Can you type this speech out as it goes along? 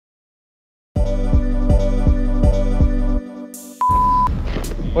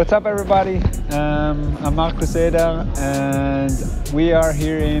What's up, everybody? I'm Markus Eder, and we are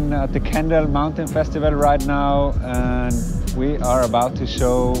here at the Kendall Mountain Festival right now, and we are about to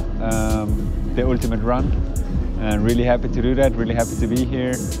show the ultimate run. And really happy to do that, really happy to be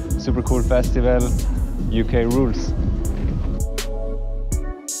here. Super cool festival, UK rules.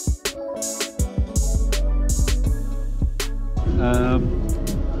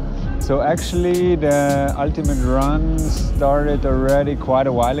 So actually the ultimate run started already quite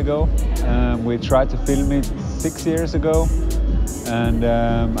a while ago. We tried to film it 6 years ago, and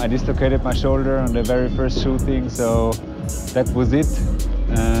I dislocated my shoulder on the very first shooting, so that was it.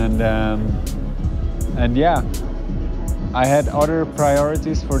 And yeah, I had other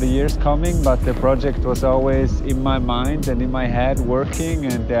priorities for the years coming, but the project was always in my mind and in my head working,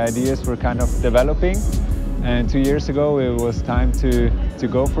 and the ideas were kind of developing. And 2 years ago, it was time to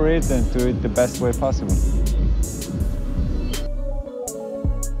go for it and do it the best way possible.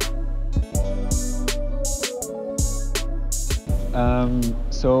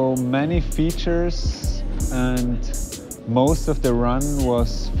 So many features, and most of the run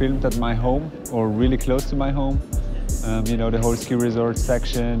was filmed at my home or really close to my home. You know, the whole ski resort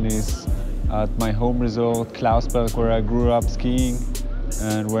section is at my home resort, Klausberg, where I grew up skiing,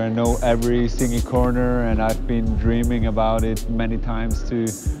 and where I know every single corner, and I've been dreaming about it many times to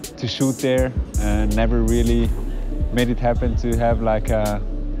shoot there, and never really made it happen to have like a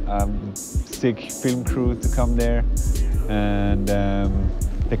sick film crew to come there. And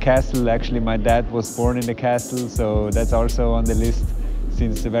the castle, actually my dad was born in the castle, so that's also on the list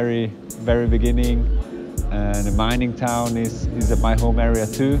since the very beginning. And the mining town is at my home area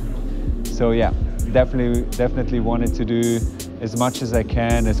too. So yeah, definitely wanted to do as much as I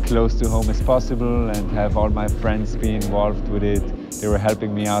can, as close to home as possible, and have all my friends be involved with it. They were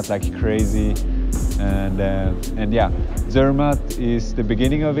helping me out like crazy. And yeah, Zermatt is the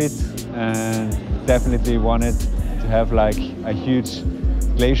beginning of it, and definitely wanted to have like a huge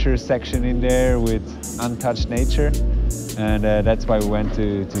glacier section in there with untouched nature. And that's why we went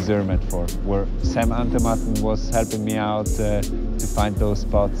to Zermatt for, where Sam Antematten was helping me out to find those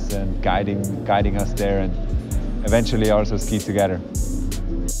spots and guiding us there, and eventually also ski together.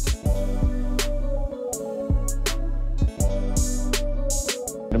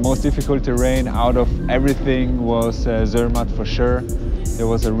 The most difficult terrain out of everything was Zermatt for sure. There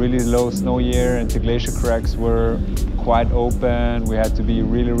was a really low snow year and the glacier cracks were quite open. We had to be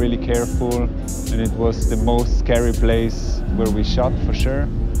really careful, and it was the most scary place where we shot for sure.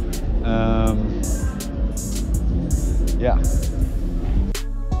 Yeah.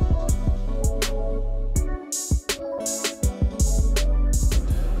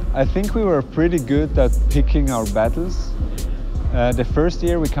 I think we were pretty good at picking our battles. The first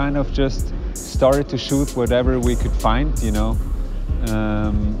year we kind of just started to shoot whatever we could find, you know.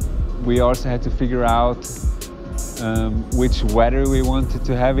 We also had to figure out which weather we wanted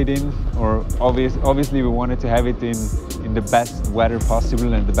to have it in, or obviously we wanted to have it in the best weather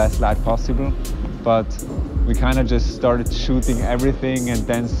possible and the best light possible, but we kind of just started shooting everything and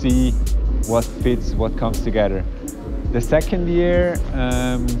then see what fits, what comes together. The second year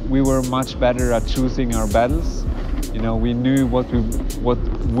we were much better at choosing our battles. You know, we knew what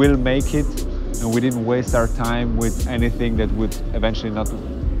will make it, and we didn't waste our time with anything that would eventually not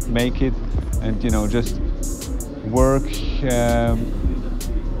make it, and you know, just work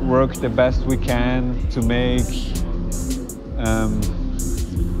the best we can to make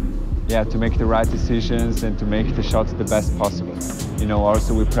the right decisions and to make the shots the best possible. You know,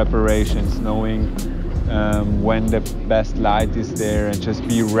 also with preparations, knowing when the best light is there, and just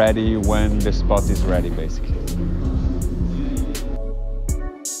be ready when the spot is ready, basically.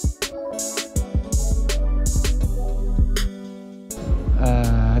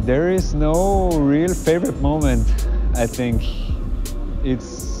 There is no real favorite moment, I think.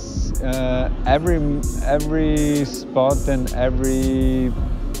 It's every spot and every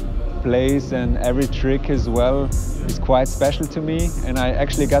place and every trick as well is quite special to me, and I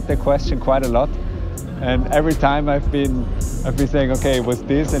actually got that question quite a lot. And every time I've been saying, okay, it was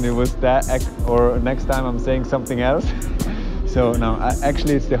this and it was that, or next time I'm saying something else. So no,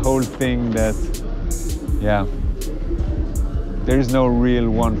 actually it's the whole thing that, yeah, there is no real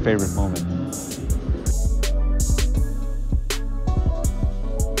one favorite moment.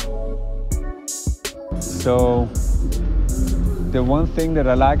 So the one thing that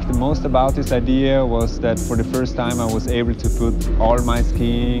I liked the most about this idea was that for the first time I was able to put all my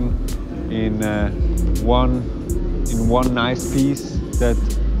skiing in one nice piece that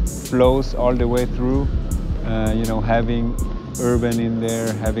flows all the way through. You know, having urban in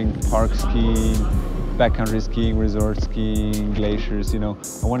there, having park skiing, backcountry skiing, resort skiing, glaciers, you know.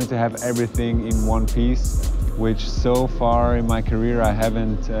 I wanted to have everything in one piece, which so far in my career I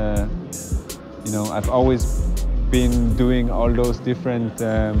haven't, you know, I've always been doing all those different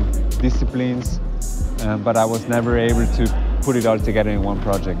disciplines, but I was never able to put it all together in one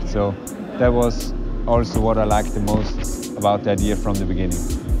project. So that was also what I liked the most about the idea from the beginning.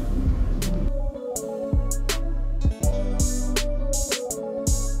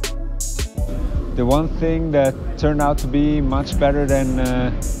 The one thing that turned out to be much better than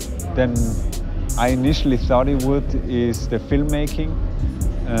I initially thought it would is the filmmaking.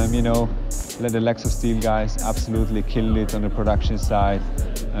 You know, the Legs of Steel guys absolutely killed it on the production side.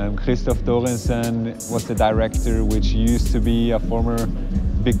 Christoph Dorensen was the director, which used to be a former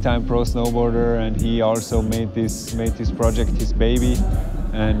big-time pro snowboarder, and he also made this project his baby.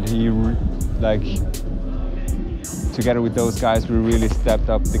 And he together with those guys, we really stepped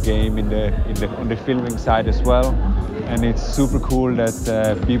up the game on the filming side as well. And it's super cool that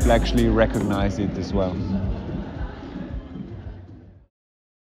people actually recognize it as well.